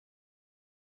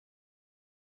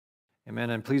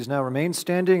Amen. And please now remain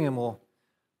standing and we'll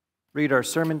read our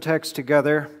sermon text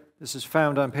together. This is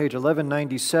found on page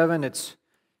 1197. It's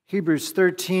Hebrews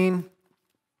 13.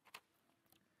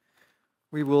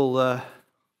 We will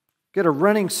get a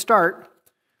running start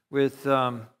with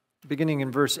beginning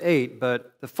in verse 8,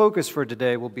 but the focus for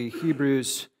today will be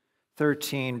Hebrews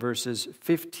 13, verses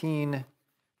 15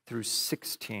 through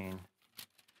 16.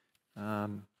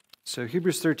 So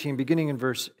Hebrews 13, beginning in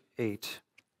verse 8.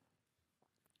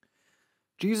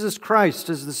 Jesus Christ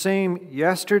is the same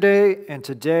yesterday and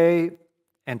today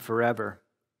and forever.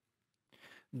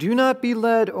 Do not be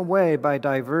led away by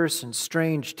diverse and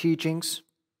strange teachings,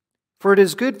 for it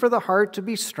is good for the heart to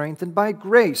be strengthened by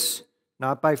grace,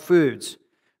 not by foods,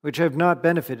 which have not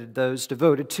benefited those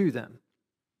devoted to them.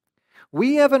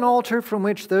 We have an altar from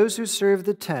which those who serve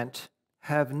the tent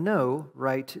have no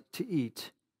right to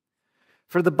eat.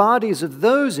 For the bodies of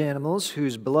those animals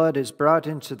whose blood is brought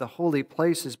into the holy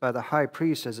places by the high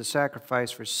priest as a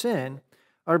sacrifice for sin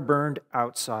are burned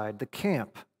outside the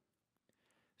camp.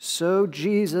 So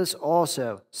Jesus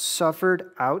also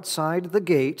suffered outside the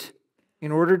gate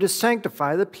in order to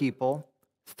sanctify the people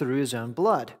through his own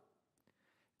blood.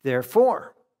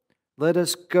 Therefore, let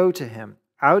us go to him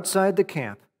outside the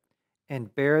camp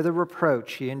and bear the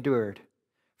reproach he endured.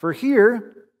 For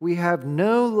here we have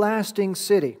no lasting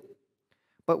city,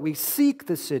 but we seek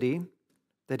the city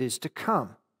that is to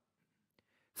come.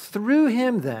 Through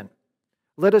him, then,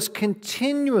 let us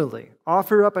continually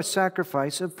offer up a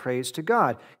sacrifice of praise to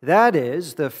God. That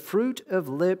is the fruit of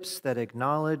lips that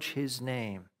acknowledge his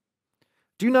name.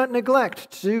 Do not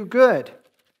neglect to do good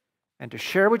and to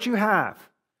share what you have,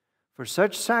 for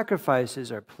such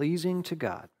sacrifices are pleasing to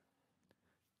God.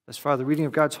 As far as the reading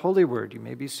of God's holy word, you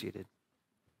may be seated.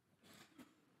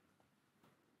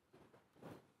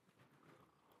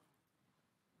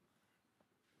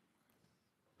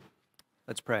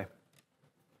 Let's pray.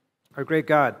 Our great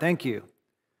God, thank you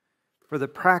for the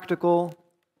practical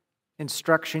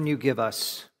instruction you give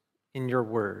us in your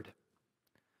word.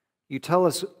 You tell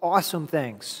us awesome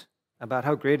things about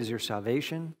how great is your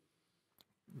salvation,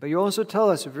 but you also tell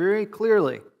us very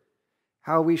clearly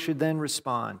how we should then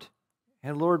respond.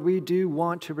 And Lord, we do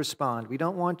want to respond. We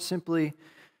don't want simply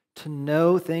to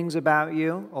know things about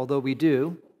you, although we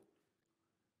do,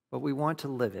 but we want to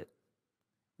live it.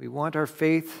 We want our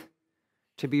faith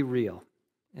to be real.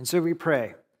 And so we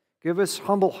pray, give us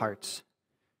humble hearts,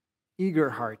 eager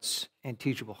hearts, and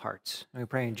teachable hearts. And we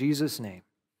pray in Jesus' name.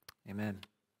 Amen.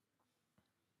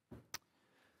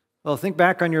 Well, think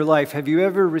back on your life. Have you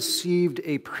ever received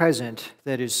a present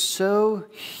that is so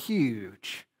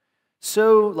huge,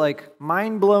 so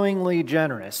mind-blowingly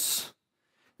generous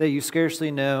that you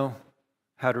scarcely know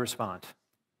how to respond?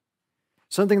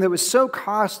 Something that was so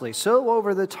costly, so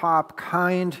over the top,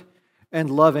 kind, and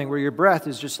loving, where your breath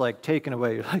is just taken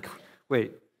away. You're like,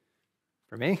 wait,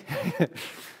 for me?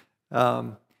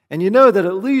 And you know that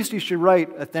at least you should write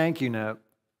a thank you note.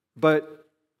 But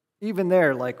even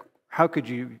there, how could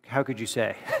you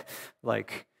say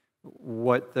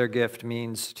what their gift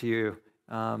means to you?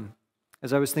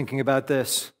 As I was thinking about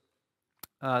this,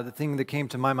 the thing that came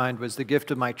to my mind was the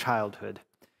gift of my childhood.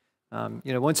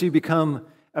 Once you become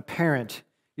a parent,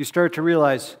 you start to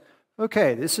realize,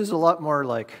 okay, this is a lot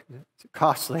more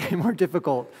costly and more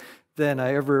difficult than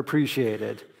I ever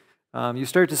appreciated. You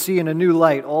start to see in a new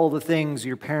light all the things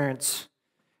your parents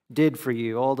did for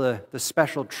you, all the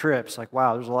special trips.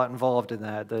 Wow, there's a lot involved in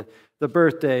that. The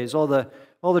birthdays, all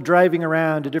the driving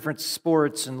around to different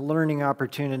sports and learning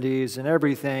opportunities and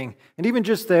everything, and even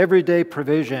just the everyday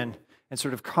provision and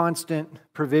sort of constant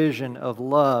provision of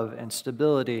love and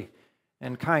stability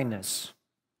and kindness.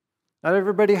 Not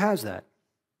everybody has that.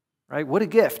 Right? What a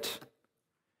gift.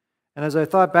 And as I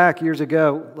thought back years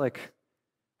ago,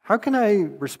 how can I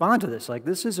respond to this?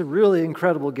 This is a really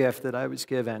incredible gift that I was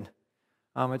given.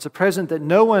 It's a present that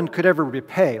no one could ever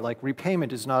repay.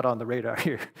 Repayment is not on the radar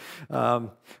here.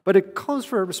 But it calls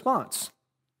for a response.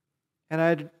 And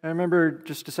I remember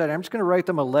just deciding, I'm just going to write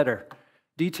them a letter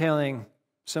detailing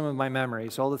some of my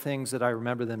memories, all the things that I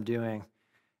remember them doing,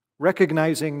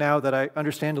 recognizing now that I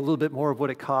understand a little bit more of what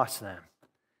it cost them,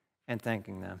 and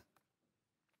thanking them.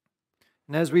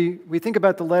 And as we think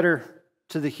about the letter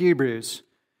to the Hebrews,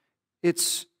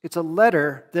 it's a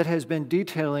letter that has been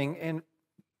detailing in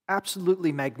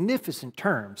absolutely magnificent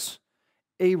terms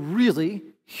a really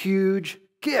huge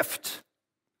gift.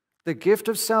 The gift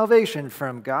of salvation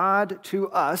from God to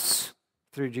us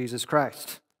through Jesus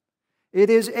Christ. It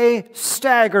is a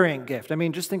staggering gift.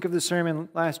 Just think of the sermon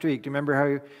last week. Do you remember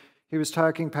how he was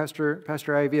talking,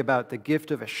 Pastor Ivy, about the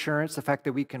gift of assurance, the fact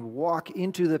that we can walk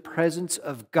into the presence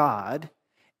of God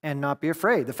and not be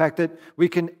afraid. The fact that we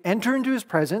can enter into his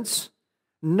presence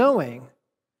knowing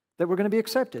that we're going to be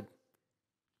accepted.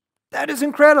 That is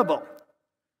incredible.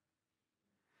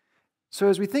 So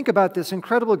as we think about this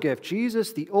incredible gift,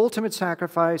 Jesus, the ultimate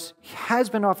sacrifice, has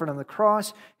been offered on the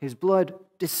cross. His blood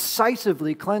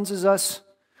decisively cleanses us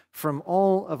from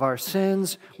all of our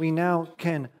sins. We now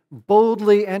can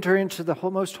boldly enter into the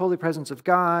most holy presence of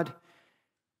God.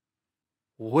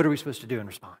 What are we supposed to do in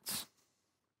response?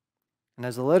 And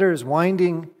as the letter is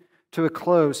winding to a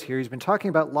close here, he's been talking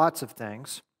about lots of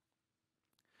things.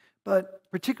 But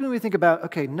particularly when we think about,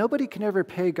 okay, nobody can ever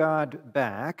pay God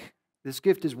back. This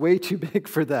gift is way too big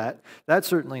for that. That's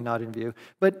certainly not in view.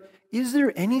 But is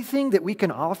there anything that we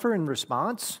can offer in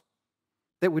response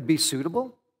that would be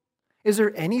suitable? Is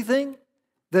there anything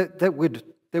that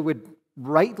would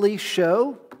rightly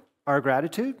show our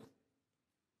gratitude?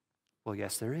 Well,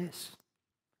 yes, there is.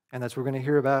 And that's what we're going to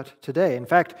hear about today. In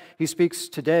fact, he speaks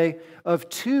today of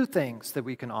two things that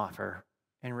we can offer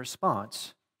in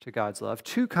response to God's love.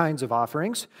 Two kinds of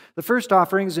offerings. The first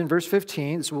offering is in verse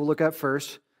 15. This we'll look at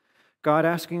first. God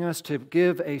asking us to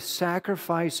give a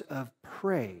sacrifice of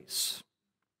praise.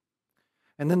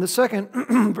 And then the second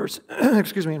verse,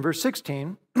 in verse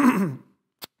 16,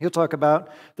 he'll talk about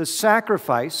the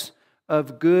sacrifice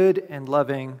of good and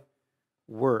loving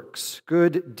works,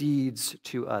 good deeds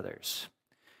to others.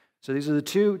 So these are the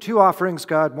two offerings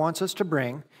God wants us to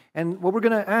bring. And what we're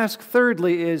going to ask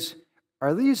thirdly is,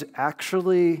 are these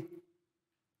actually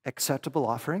acceptable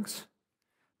offerings?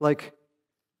 Like,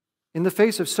 in the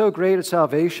face of so great a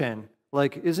salvation,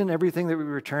 like, isn't everything that we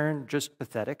return just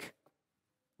pathetic?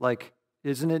 Like,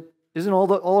 doesn't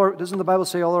the Bible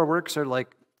say all our works are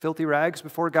like filthy rags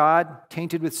before God,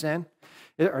 tainted with sin?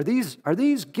 Are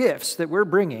these gifts that we're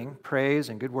bringing, praise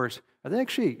and good works, are they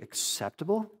actually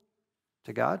acceptable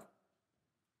to God?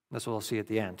 That's what we'll see at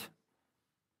the end.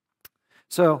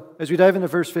 So, as we dive into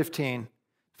verse 15,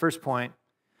 first point,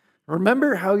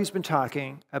 remember how he's been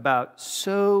talking about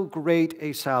so great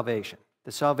a salvation.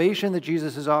 The salvation that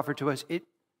Jesus has offered to us, it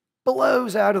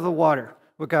blows out of the water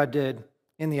what God did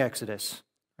in the Exodus,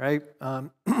 right?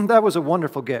 That was a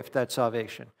wonderful gift, that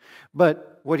salvation.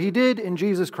 But what he did in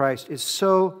Jesus Christ is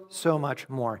so, so much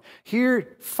more.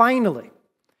 Here, finally,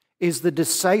 is the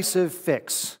decisive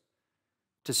fix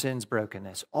to sin's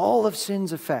brokenness. All of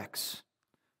sin's effects.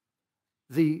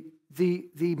 The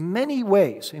many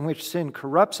ways in which sin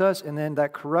corrupts us, and then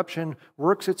that corruption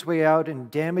works its way out in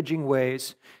damaging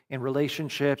ways in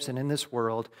relationships and in this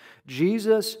world,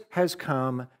 Jesus has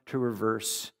come to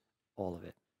reverse all of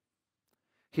it.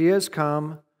 He has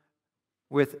come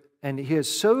and he's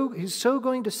so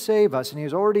going to save us, and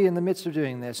he's already in the midst of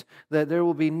doing this, that there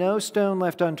will be no stone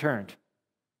left unturned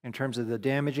in terms of the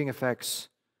damaging effects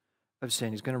of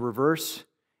sin. He's going to reverse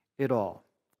it all.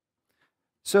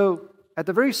 So, at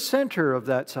the very center of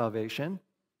that salvation,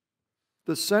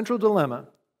 the central dilemma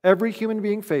every human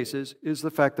being faces is the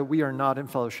fact that we are not in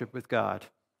fellowship with God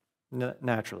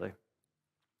naturally.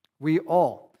 We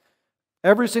all,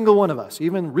 every single one of us,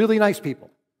 even really nice people,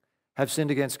 have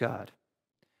sinned against God.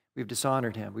 We've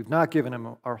dishonored him. We've not given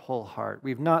him our whole heart.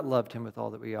 We've not loved him with all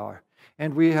that we are.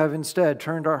 And we have instead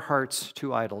turned our hearts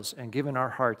to idols and given our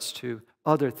hearts to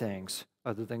other things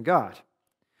other than God.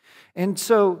 And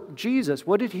so Jesus,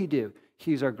 what did he do?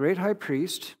 He's our great high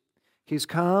priest. He's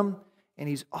come and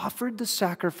he's offered the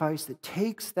sacrifice that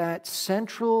takes that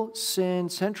central sin,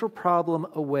 central problem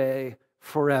away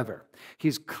forever.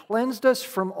 He's cleansed us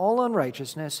from all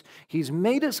unrighteousness. He's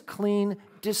made us clean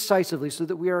decisively so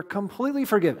that we are completely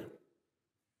forgiven.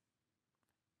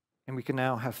 And we can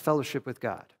now have fellowship with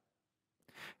God.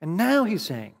 And now he's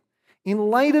saying, in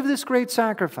light of this great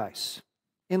sacrifice,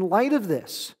 in light of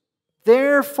this,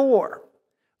 therefore,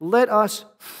 let us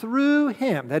through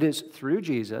him, that is, through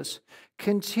Jesus,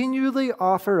 continually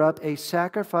offer up a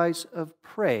sacrifice of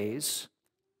praise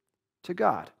to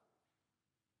God.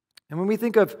 And when we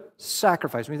think of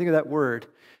sacrifice, when we think of that word,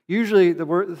 usually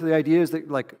the ideas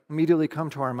that like immediately come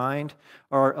to our mind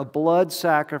are a blood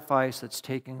sacrifice that's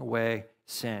taking away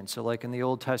sin. So like in the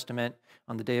Old Testament,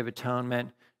 on the Day of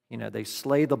Atonement, they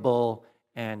slay the bull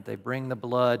and they bring the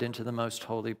blood into the most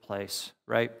holy place,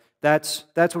 right? That's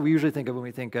what we usually think of when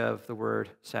we think of the word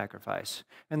sacrifice.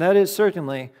 And that is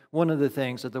certainly one of the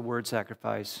things that the word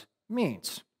sacrifice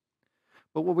means.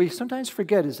 But what we sometimes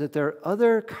forget is that there are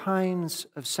other kinds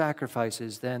of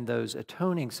sacrifices than those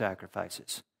atoning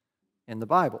sacrifices in the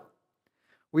Bible.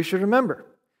 We should remember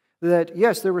that,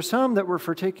 yes, there were some that were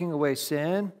for taking away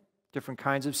sin, different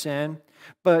kinds of sin,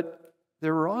 but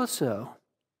there were also,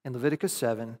 in Leviticus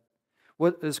 7,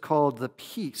 what is called the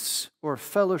peace or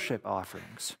fellowship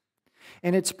offerings.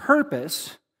 And its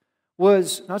purpose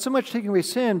was not so much taking away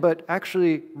sin, but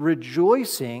actually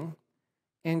rejoicing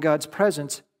in God's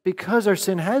presence because our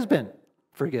sin has been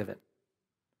forgiven.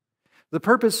 The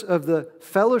purpose of the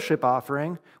fellowship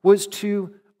offering was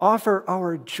to offer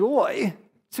our joy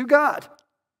to God.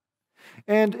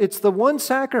 And it's the one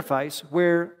sacrifice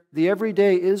where the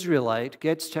everyday Israelite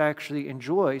gets to actually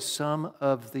enjoy some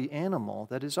of the animal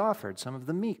that is offered, some of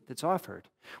the meat that's offered.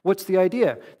 What's the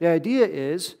idea? The idea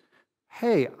is,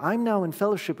 hey, I'm now in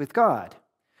fellowship with God.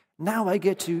 Now I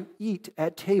get to eat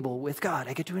at table with God.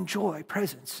 I get to enjoy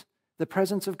the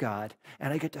presence of God,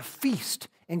 and I get to feast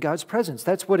in God's presence.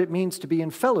 That's what it means to be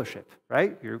in fellowship,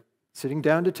 right? You're sitting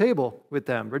down to table with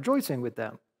them, rejoicing with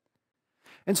them.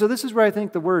 And so this is where I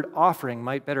think the word offering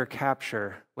might better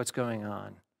capture what's going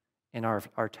on in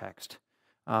our text,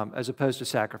 as opposed to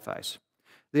sacrifice.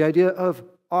 The idea of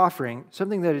offering,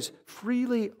 something that is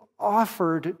freely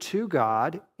offered to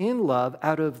God in love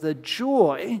out of the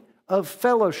joy of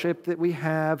fellowship that we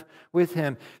have with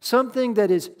Him. Something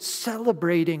that is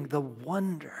celebrating the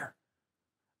wonder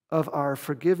of our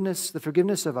forgiveness, the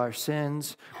forgiveness of our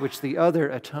sins, which the other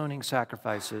atoning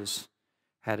sacrifices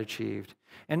had achieved.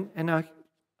 And now,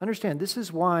 understand, this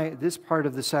is why this part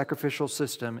of the sacrificial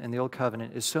system in the Old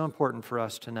Covenant is so important for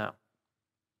us to know.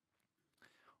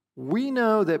 We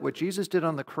know that what Jesus did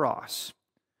on the cross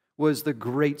was the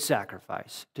great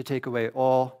sacrifice to take away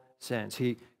all sins.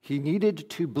 He needed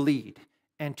to bleed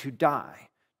and to die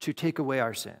to take away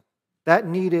our sin. That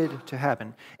needed to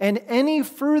happen. And any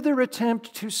further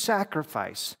attempt to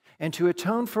sacrifice and to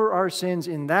atone for our sins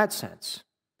in that sense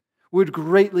would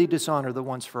greatly dishonor the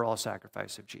once-for-all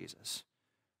sacrifice of Jesus.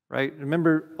 Right?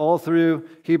 Remember, all through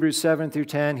Hebrews 7 through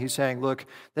 10, he's saying, look,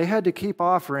 they had to keep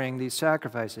offering these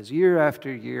sacrifices year after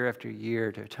year after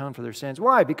year to atone for their sins.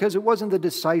 Why? Because it wasn't the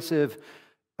decisive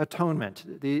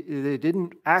atonement. They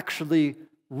didn't actually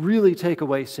really take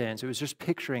away sins. It was just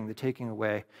picturing the taking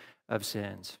away of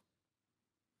sins.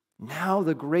 Now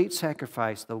the great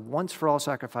sacrifice, the once-for-all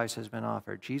sacrifice has been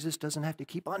offered. Jesus doesn't have to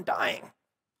keep on dying.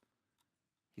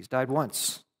 He's died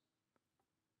once.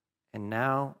 And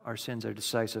now our sins are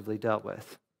decisively dealt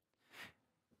with.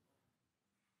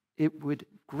 It would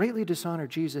greatly dishonor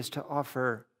Jesus to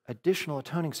offer additional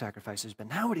atoning sacrifices, but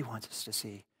now what he wants us to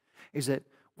see is that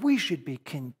we should be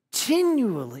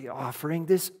continually offering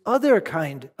this other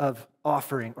kind of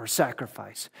offering or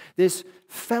sacrifice. This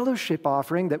fellowship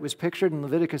offering that was pictured in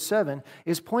Leviticus 7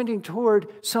 is pointing toward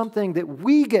something that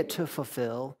we get to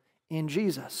fulfill in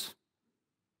Jesus.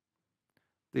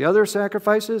 The other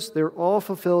sacrifices, they're all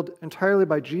fulfilled entirely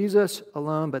by Jesus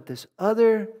alone, but this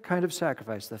other kind of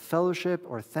sacrifice, the fellowship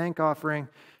or thank offering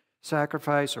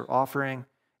sacrifice or offering,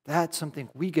 that's something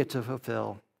we get to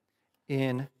fulfill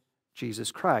in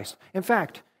Jesus Christ. In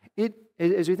fact,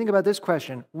 as we think about this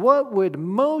question, what would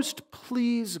most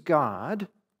please God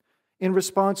in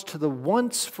response to the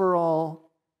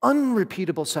once-for-all,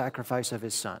 unrepeatable sacrifice of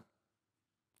His Son?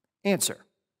 Answer,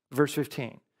 verse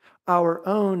 15, our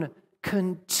own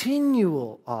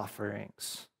continual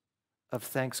offerings of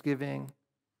thanksgiving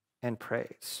and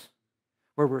praise,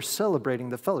 where we're celebrating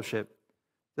the fellowship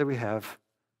that we have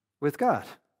with God.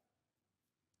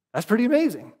 That's pretty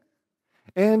amazing.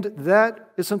 And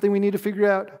that is something we need to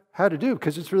figure out how to do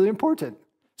because it's really important.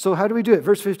 So how do we do it?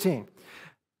 Verse 15.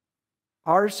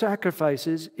 Our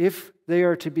sacrifices, if they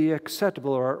are to be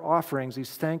acceptable, or our offerings,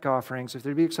 these thank offerings, if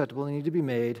they're to be acceptable, they need to be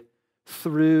made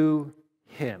through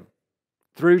Him.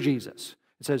 Through Jesus.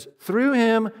 It says, through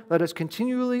Him, let us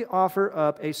continually offer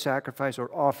up a sacrifice or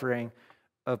offering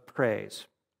of praise.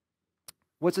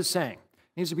 What's it saying?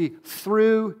 It needs to be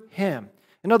through Him.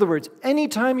 In other words,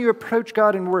 anytime you approach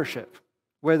God in worship,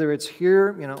 whether it's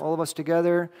here, all of us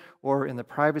together, or in the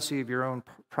privacy of your own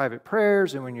private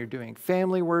prayers, and when you're doing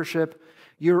family worship,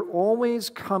 you're always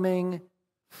coming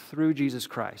through Jesus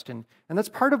Christ. And that's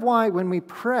part of why when we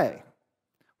pray,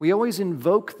 we always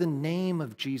invoke the name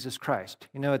of Jesus Christ.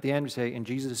 At the end we say, in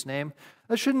Jesus' name.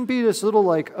 That shouldn't be this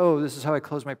little this is how I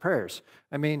close my prayers.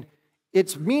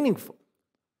 It's meaningful.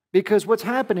 Because what's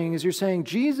happening is you're saying,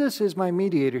 Jesus is my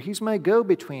mediator. He's my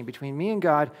go-between between me and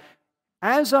God.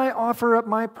 As I offer up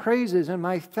my praises and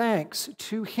my thanks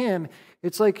to Him,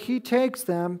 it's like He takes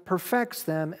them, perfects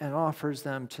them, and offers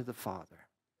them to the Father.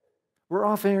 We're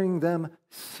offering them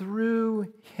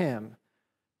through Him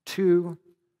to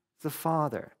the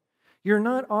Father. You're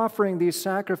not offering these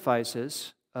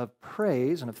sacrifices of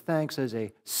praise and of thanks as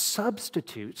a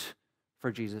substitute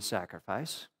for Jesus'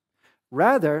 sacrifice.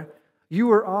 Rather, you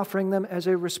are offering them as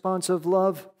a response of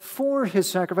love for His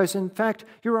sacrifice. In fact,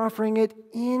 you're offering it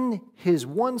in His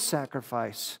one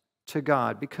sacrifice to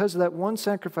God. Because that one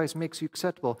sacrifice makes you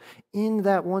acceptable, in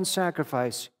that one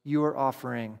sacrifice, you are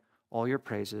offering all your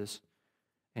praises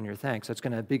and your thanks. That's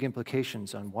going to have big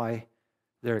implications on why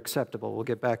they're acceptable. We'll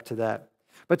get back to that.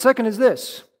 But second is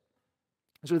this.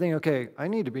 So we're thinking, okay, I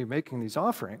need to be making these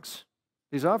offerings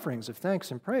of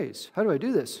thanks and praise. How do I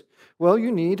do this? Well,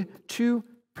 you need to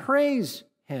praise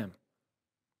Him.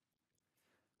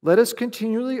 Let us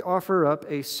continually offer up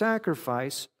a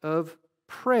sacrifice of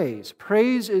praise.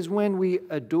 Praise is when we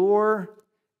adore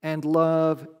and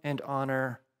love and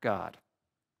honor God.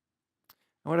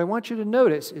 And what I want you to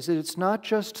notice is that it's not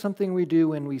just something we do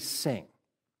when we sing.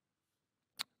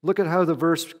 Look at how the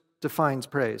verse defines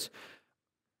praise.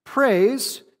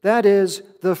 Praise, that is,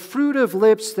 the fruit of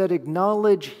lips that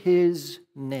acknowledge His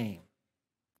name.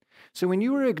 So when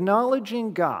you are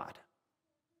acknowledging God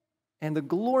and the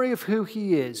glory of who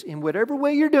He is, in whatever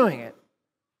way you're doing it,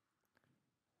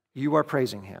 you are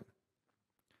praising Him.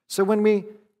 So when we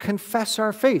confess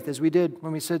our faith, as we did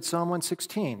when we said Psalm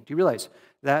 116, do you realize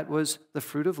that was the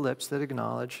fruit of lips that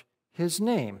acknowledge His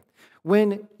name?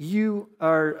 When you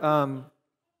are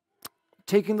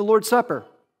taking the Lord's Supper,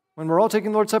 when we're all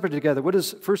taking the Lord's Supper together, what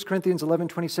does 1 Corinthians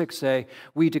 11:26 say?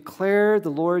 We declare the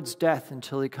Lord's death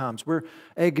until He comes. We're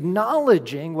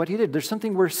acknowledging what He did. There's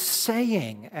something we're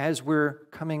saying as we're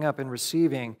coming up and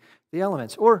receiving the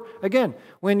elements. Or, again,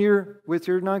 when you're with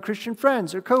your non-Christian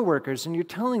friends or coworkers and you're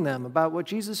telling them about what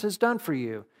Jesus has done for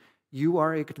you, you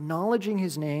are acknowledging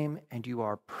His name and you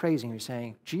are praising. You're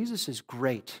saying, Jesus is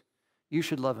great. You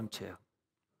should love Him too.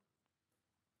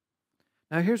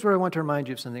 Now, here's where I want to remind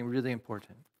you of something really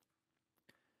important.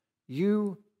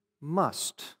 You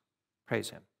must praise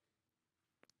Him.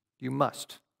 You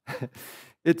must.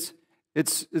 It's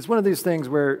one of these things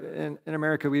where in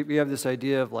America we have this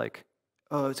idea of like,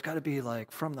 oh, it's got to be like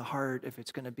from the heart if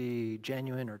it's going to be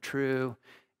genuine or true.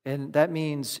 And that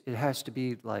means it has to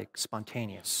be like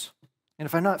spontaneous. And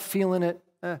if I'm not feeling it,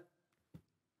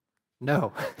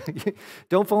 no.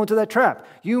 Don't fall into that trap.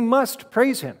 You must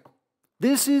praise Him.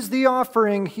 This is the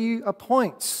offering He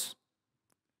appoints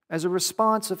as a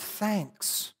response of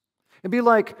thanks. It'd be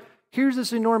like, here's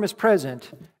this enormous present,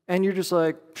 and you're just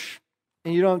like, psh,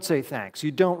 and you don't say thanks.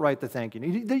 You don't write the thank you.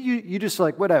 You just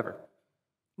like, whatever.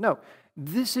 No,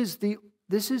 this is the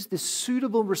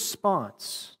suitable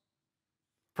response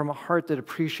from a heart that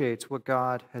appreciates what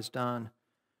God has done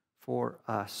for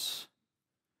us.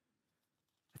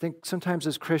 I think sometimes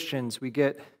as Christians, we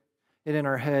get it in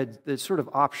our head that it's sort of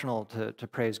optional to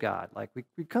praise God. Like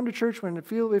we come to church when we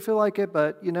feel like it,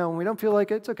 but when we don't feel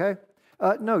like it, it's okay.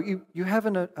 No, you have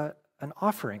an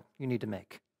offering you need to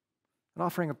make, an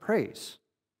offering of praise.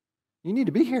 You need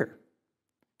to be here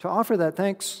to offer that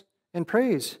thanks and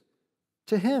praise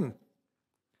to Him.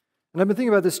 And I've been thinking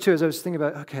about this too as I was thinking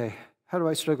about, okay, how do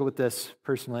I struggle with this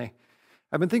personally?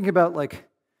 I've been thinking about like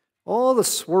all the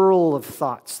swirl of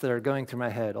thoughts that are going through my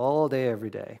head all day,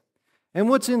 every day. And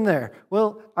what's in there?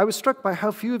 Well, I was struck by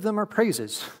how few of them are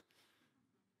praises.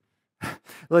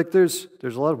 Like there's a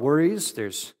lot of worries,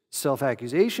 there's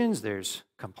self-accusations, there's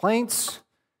complaints.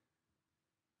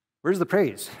 Where's the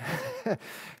praise?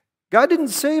 God didn't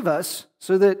save us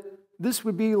so that this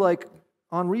would be like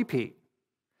on repeat.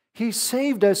 He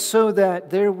saved us so that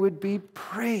there would be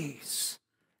praise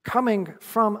coming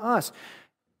from us.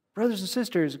 Brothers and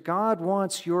sisters, God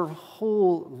wants your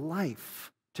whole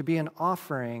life to be an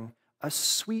offering, a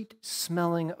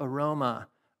sweet-smelling aroma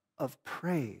of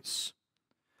praise.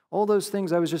 All those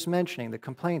things I was just mentioning, the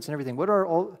complaints and everything, they're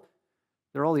all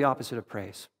the opposite of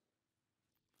praise.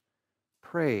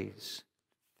 Praise,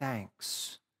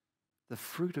 thanks, the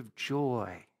fruit of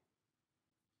joy.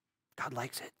 God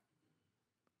likes it.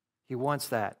 He wants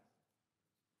that.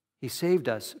 He saved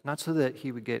us, not so that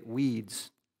He would get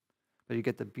weeds, but He'd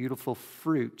get the beautiful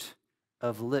fruit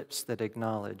of lips that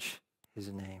acknowledge His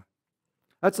name.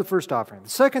 That's the first offering. The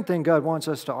second thing God wants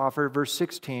us to offer, verse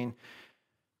 16,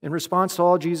 in response to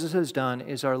all Jesus has done,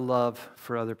 is our love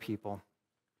for other people.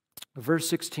 Verse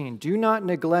 16, do not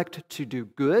neglect to do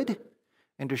good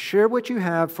and to share what you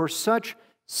have, for such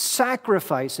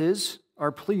sacrifices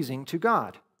are pleasing to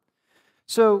God.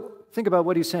 So think about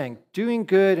what he's saying. Doing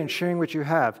good and sharing what you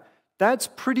have. That's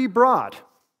pretty broad.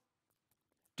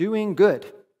 Doing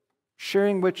good,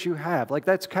 sharing what you have. Like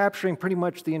that's capturing pretty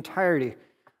much the entirety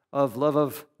of love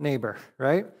of neighbor,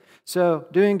 right? So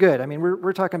doing good. I mean,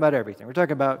 we're talking about everything. We're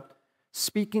talking about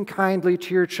speaking kindly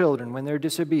to your children when they're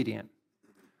disobedient,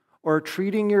 or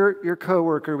treating your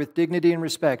coworker with dignity and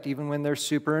respect even when they're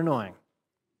super annoying.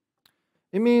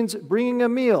 It means bringing a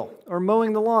meal or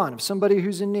mowing the lawn of somebody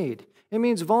who's in need. It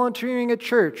means volunteering at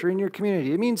church or in your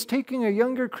community. It means taking a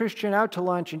younger Christian out to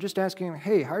lunch and just asking him,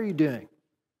 hey, how are you doing?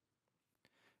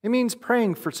 It means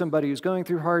praying for somebody who's going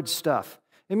through hard stuff.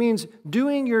 It means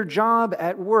doing your job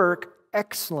at work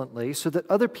excellently so that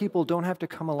other people don't have to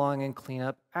come along and clean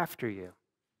up after you.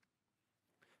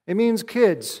 It means,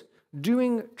 kids,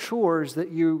 doing chores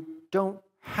that you don't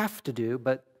have to do,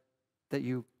 but that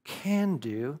you can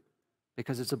do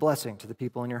because it's a blessing to the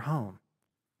people in your home.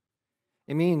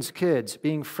 It means, kids,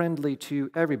 being friendly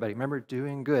to everybody. Remember,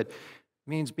 doing good. It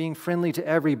means being friendly to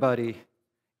everybody,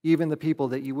 even the people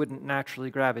that you wouldn't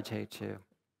naturally gravitate to.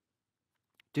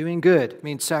 Doing good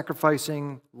means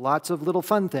sacrificing lots of little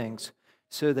fun things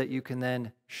so that you can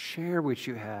then share what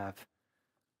you have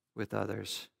with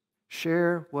others.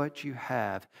 Share what you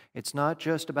have. It's not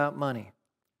just about money.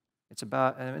 It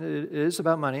is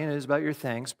about money and it is about your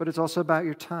things, but it's also about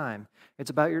your time. It's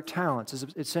about your talents.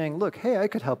 It's saying, look, hey, I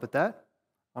could help with that.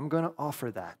 I'm going to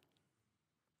offer that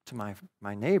to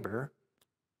my neighbor,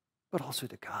 but also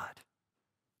to God.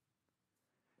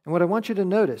 And what I want you to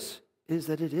notice is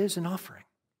that it is an offering.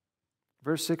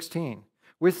 Verse 16,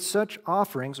 with such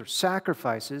offerings or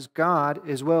sacrifices, God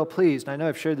is well pleased. I know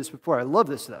I've shared this before. I love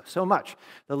this, though, so much.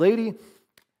 The lady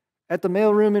at the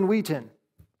mailroom in Wheaton,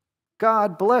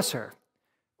 God bless her.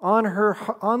 On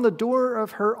the door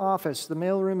of her office, the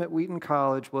mailroom at Wheaton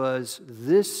College was,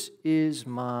 "This is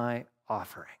my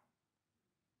offering."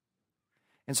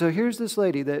 And so here's this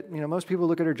lady that, most people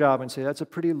look at her job and say, that's a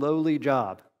pretty lowly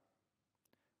job,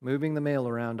 moving the mail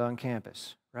around on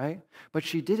campus, right? But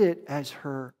she did it as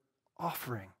her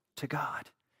offering to God.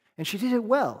 And she did it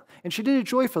well, and she did it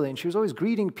joyfully, and she was always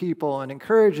greeting people and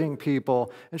encouraging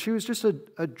people, and she was just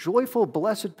a joyful,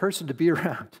 blessed person to be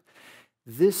around.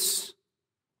 This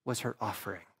was her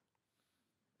offering,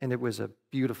 and it was a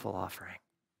beautiful offering.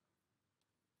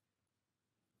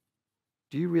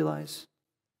 Do you realize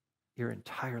your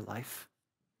entire life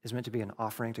is meant to be an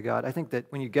offering to God? I think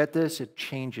that when you get this, it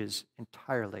changes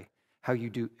entirely how you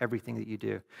do everything that you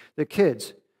do. The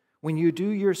kids, when you do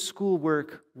your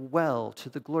schoolwork well to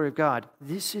the glory of God,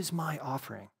 this is my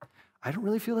offering. I don't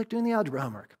really feel like doing the algebra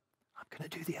homework. I'm going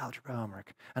to do the algebra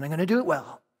homework, and I'm going to do it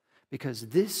well because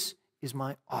this is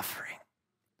my offering.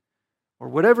 Or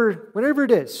whatever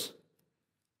it is.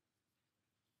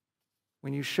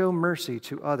 When you show mercy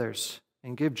to others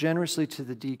and give generously to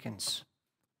the deacons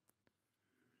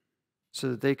so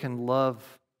that they can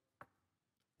love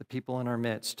the people in our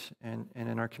midst and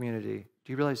in our community,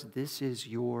 do you realize this is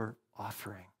your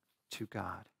offering to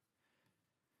God?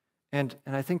 And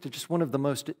I think that just one of the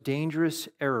most dangerous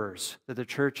errors that the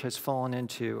church has fallen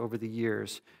into over the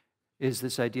years is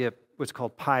this idea of what's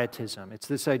called pietism. It's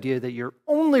this idea that you're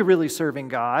only really serving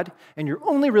God and you're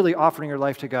only really offering your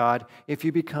life to God if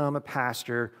you become a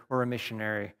pastor or a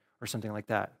missionary or something like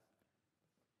that.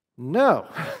 No.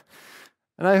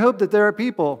 And I hope that there are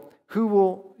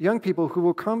young people who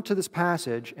will come to this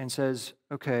passage and says,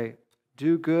 okay,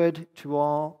 do good to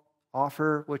all,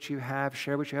 offer what you have,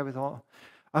 share what you have with all.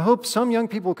 I hope some young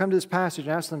people will come to this passage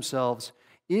and ask themselves,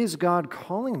 is God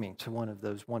calling me to one of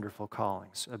those wonderful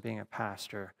callings of being a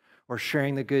pastor or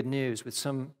sharing the good news with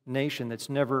some nation that's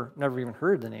never even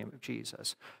heard the name of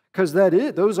Jesus? Because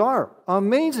those are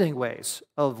amazing ways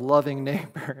of loving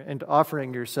neighbor and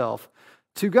offering yourself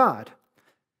to God.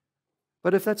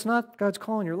 But if that's not God's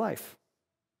call in your life,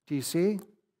 do you see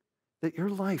that your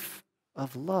life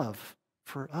of love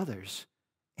for others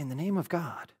in the name of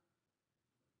God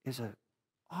is an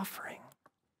offering?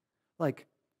 Like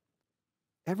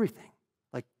everything,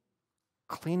 like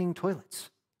cleaning toilets,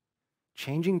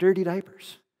 changing dirty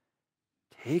diapers,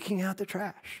 taking out the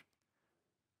trash.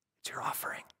 It's your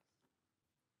offering.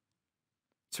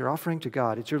 It's your offering to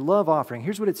God. It's your love offering.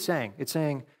 Here's what it's saying. It's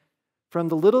saying, from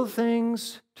the little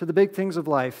things to the big things of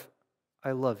life,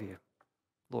 I love you,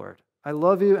 Lord. I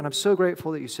love you, and I'm so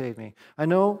grateful that you saved me. I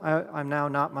know I'm now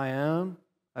not my own.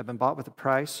 I've been bought with a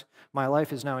price. My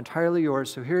life is now entirely yours,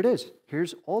 so here it is.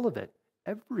 Here's all of it,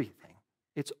 everything.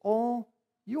 It's all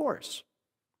yours.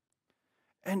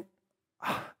 And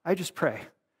I just pray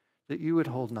that you would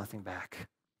hold nothing back.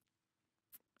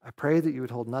 I pray that you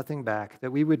would hold nothing back,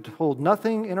 that we would hold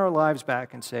nothing in our lives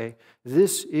back and say,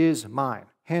 this is mine.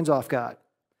 Hands off, God.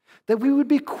 That we would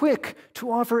be quick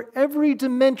to offer every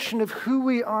dimension of who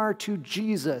we are to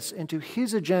Jesus and to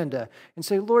his agenda and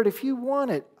say, Lord, if you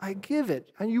want it, I give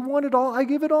it. And you want it all, I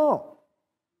give it all.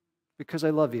 Because I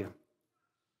love you.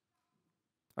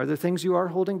 Are there things you are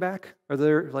holding back? Are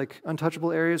there like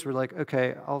untouchable areas where like,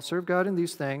 okay, I'll serve God in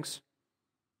these things,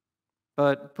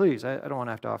 but please, I don't want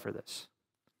to have to offer this.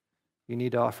 You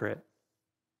need to offer it.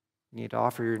 You need to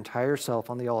offer your entire self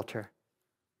on the altar.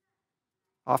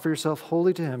 Offer yourself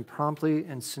wholly to him, promptly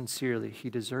and sincerely. He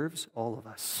deserves all of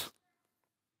us.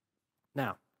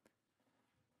 Now,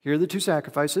 here are the two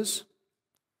sacrifices.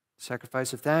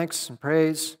 sacrifice of thanks and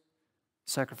praise,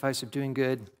 sacrifice of doing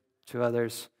good to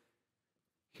others.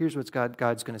 Here's what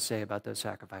God's going to say about those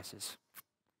sacrifices.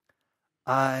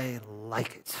 I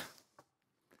like it.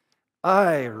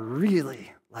 I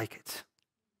really like it.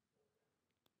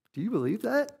 Do you believe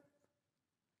that?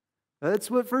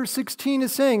 That's what verse 16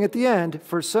 is saying at the end.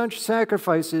 For such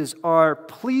sacrifices are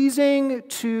pleasing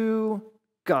to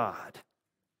God.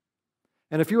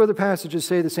 And a few other passages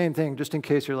say the same thing, just in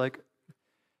case you're like,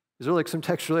 is there like some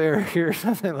textual error here or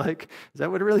something like, is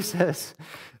that what it really says?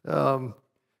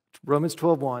 Romans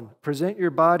 12:1, present your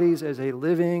bodies as a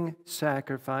living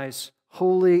sacrifice,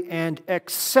 holy and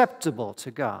acceptable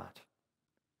to God,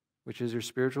 which is your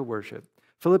spiritual worship.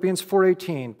 Philippians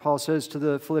 4:18, Paul says to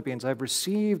the Philippians, I've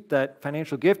received that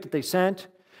financial gift that they sent.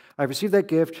 I've received that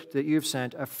gift that you've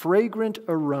sent, a fragrant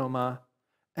aroma,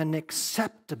 an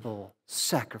acceptable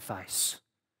sacrifice,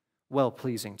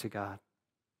 well-pleasing to God.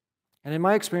 And in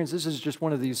my experience, this is just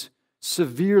one of these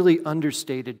severely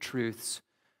understated truths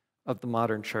of the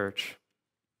modern church.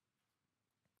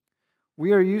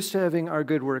 We are used to having our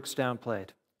good works downplayed.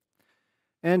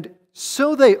 And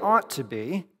so they ought to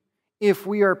be if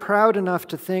we are proud enough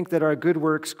to think that our good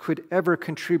works could ever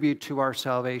contribute to our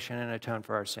salvation and atone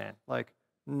for our sin. Like,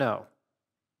 no.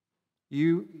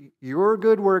 Your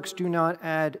good works do not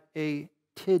add a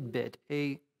tidbit,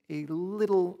 a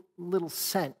little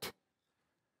cent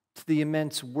to the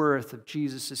immense worth of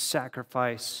Jesus'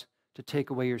 sacrifice to take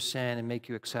away your sin and make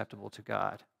you acceptable to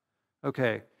God.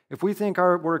 Okay, if we think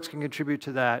our works can contribute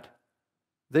to that,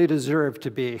 they deserve to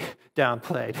be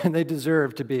downplayed, and they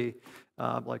deserve to be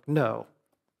no.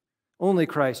 Only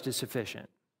Christ is sufficient.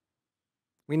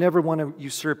 We never want to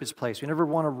usurp his place. We never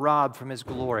want to rob from his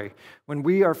glory. When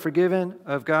we are forgiven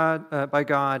of God by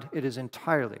God, it is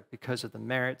entirely because of the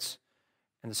merits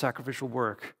and the sacrificial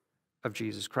work of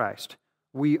Jesus Christ.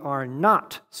 We are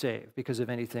not saved because of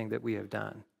anything that we have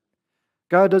done.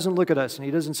 God doesn't look at us and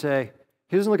he doesn't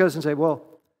look at us and say, well,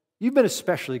 you've been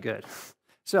especially good,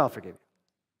 so I'll forgive you.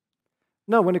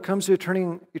 No, when it comes to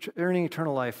earning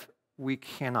eternal life, we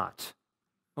cannot.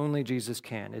 Only Jesus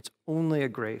can. It's only a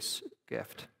grace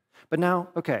gift. But now,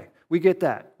 okay, we get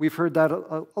that. We've heard that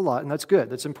a lot, and that's good.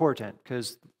 That's important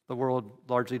because the world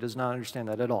largely does not understand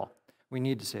that at all. We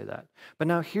need to say that. But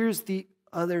now here's the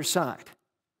other side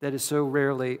that is so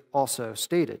rarely also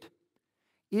stated.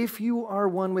 If you are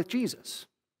one with Jesus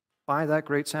by that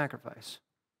great sacrifice,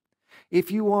 if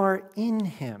you are in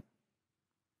him,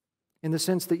 in the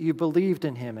sense that you believed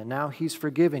in him and now he's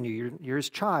forgiven you, you're his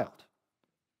child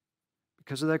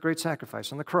because of that great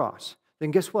sacrifice on the cross, then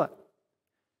guess what?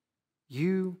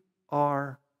 You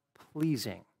are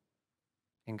pleasing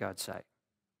in God's sight.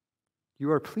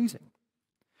 You are pleasing.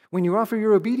 When you offer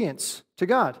your obedience to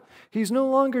God, he's no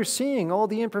longer seeing all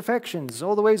the imperfections,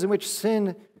 all the ways in which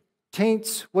sin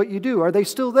taints what you do. Are they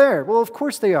still there? Well, of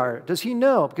course they are. Does he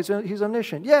know? Because he's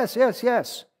omniscient. Yes.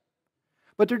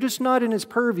 But they're just not in his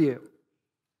purview.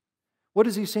 What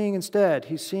is he seeing instead?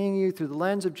 He's seeing you through the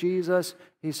lens of Jesus.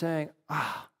 He's saying,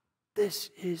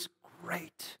 this is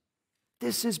great.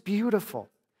 This is beautiful.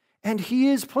 And he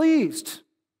is pleased.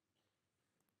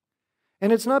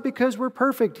 And it's not because we're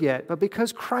perfect yet, but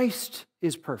because Christ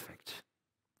is perfect.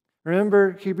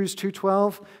 Remember Hebrews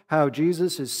 2:12, how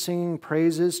Jesus is singing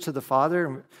praises to the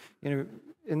Father?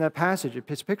 In that passage,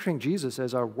 it's picturing Jesus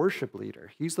as our worship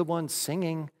leader. He's the one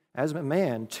singing as a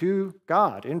man to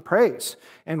God in praise.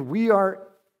 And we are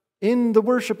in the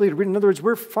worship leader. In other words,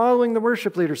 we're following the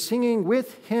worship leader, singing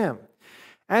with him.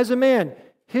 As a man,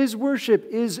 his worship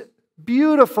is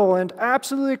beautiful and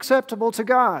absolutely acceptable to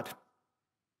God.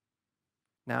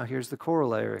 Now here's the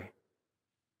corollary.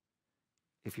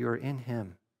 If you're in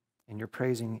him and you're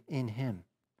praising in him,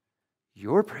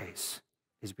 your praise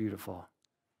is beautiful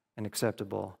and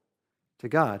acceptable to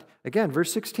God. Again,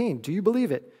 verse 16, do you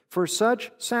believe it? For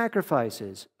such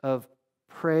sacrifices of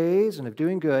praise and of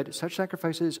doing good, such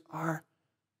sacrifices are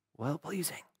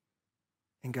well-pleasing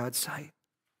in God's sight.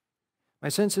 My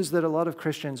sense is that a lot of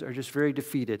Christians are just very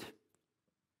defeated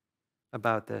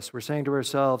about this. We're saying to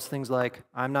ourselves things like,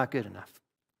 I'm not good enough.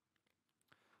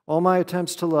 All my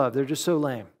attempts to love, they're just so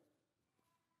lame.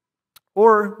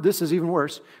 Or, this is even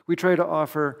worse, we try to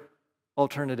offer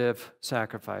alternative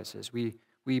sacrifices. We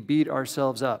beat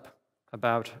ourselves up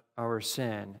about our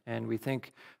sin, and we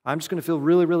think, I'm just going to feel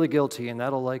really, really guilty, and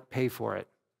that'll pay for it.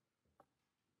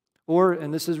 Or,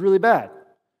 and this is really bad,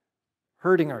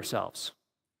 hurting ourselves,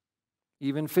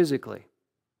 even physically.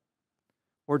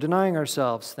 Or denying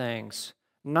ourselves things,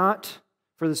 not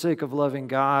for the sake of loving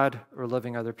God or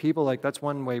loving other people. That's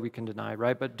one way we can deny,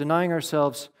 right? But denying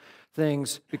ourselves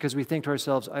things because we think to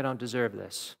ourselves, I don't deserve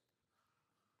this.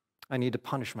 I need to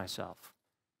punish myself.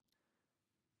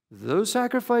 Those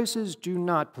sacrifices do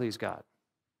not please God.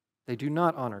 They do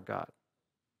not honor God.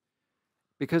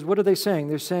 Because what are they saying?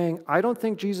 They're saying, I don't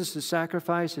think Jesus'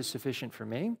 sacrifice is sufficient for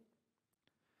me.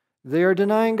 They are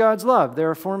denying God's love.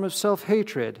 They're a form of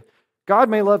self-hatred. God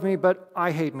may love me, but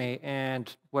I hate me,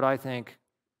 and what I think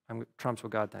trumps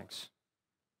what God thinks.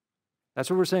 That's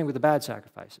what we're saying with the bad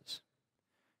sacrifices.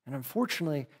 And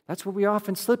unfortunately, that's what we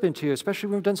often slip into, especially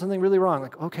when we've done something really wrong.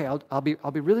 Like, okay, I'll be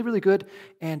really, really good,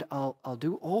 and I'll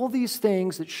do all these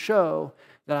things that show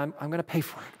that I'm going to pay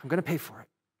for it. I'm going to pay for it.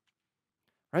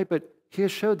 Right? But he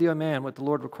has showed the man what the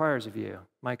Lord requires of you.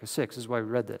 Micah 6 is why we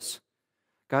read this.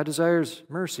 God desires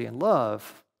mercy and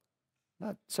love,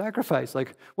 not sacrifice.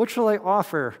 Like, what shall I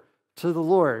offer to the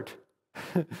Lord?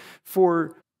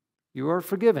 For you are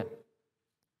forgiven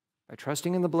by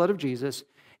trusting in the blood of Jesus,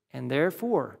 and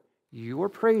therefore your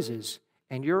praises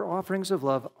and your offerings of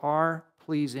love are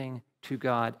pleasing to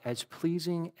God, as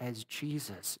pleasing as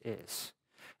Jesus is.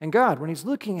 And God, when he's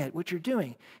looking at what you're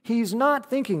doing, he's not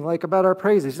thinking like about our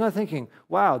praises. He's not thinking,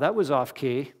 wow, that was off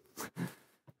key.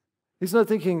 He's not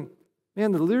thinking,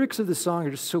 man, the lyrics of the song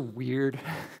are just so weird.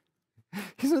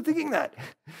 He's not thinking that.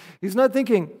 He's not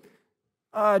thinking,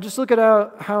 just look at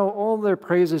how all their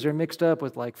praises are mixed up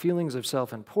with like feelings of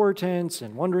self-importance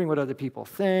and wondering what other people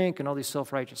think and all these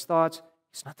self-righteous thoughts.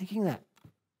 He's not thinking that.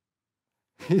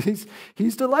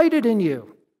 He's delighted in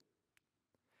you.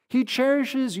 He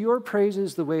cherishes your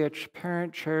praises the way a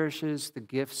parent cherishes the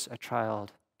gifts a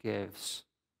child gives.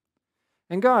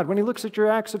 And God, when he looks at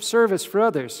your acts of service for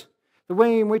others, the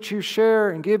way in which you share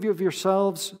and give of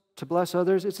yourselves to bless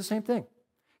others, it's the same thing.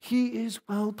 He is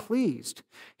well pleased.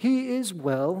 He is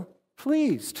well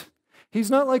pleased. He's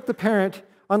not like the parent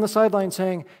on the sideline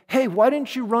saying, hey, why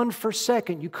didn't you run for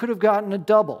second? You could have gotten a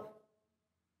double.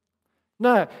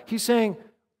 No, he's saying,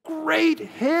 great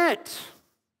hit.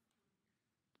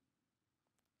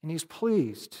 And he's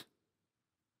pleased.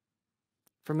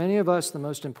 For many of us, the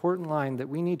most important line that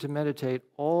we need to meditate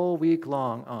all week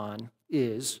long on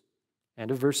is,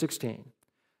 end of verse 16,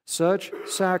 such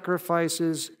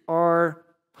sacrifices are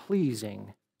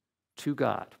pleasing to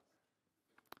God.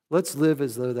 Let's live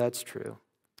as though that's true.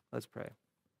 Let's pray.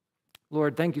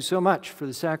 Lord, thank you so much for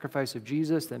the sacrifice of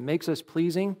Jesus that makes us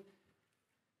pleasing.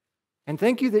 And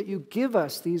thank you that you give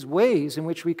us these ways in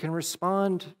which we can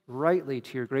respond rightly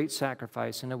to your great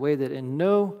sacrifice in a way that in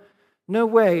no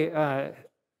way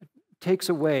takes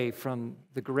away from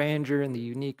the grandeur and the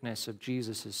uniqueness of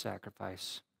Jesus'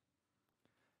 sacrifice.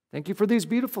 Thank you for these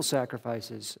beautiful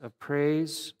sacrifices of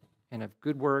praise and of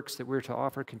good works that we're to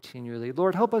offer continually.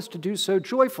 Lord, help us to do so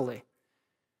joyfully,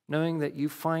 knowing that you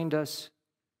find us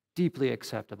deeply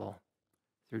acceptable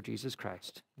through Jesus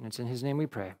Christ. And it's in his name we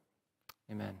pray.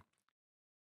 Amen.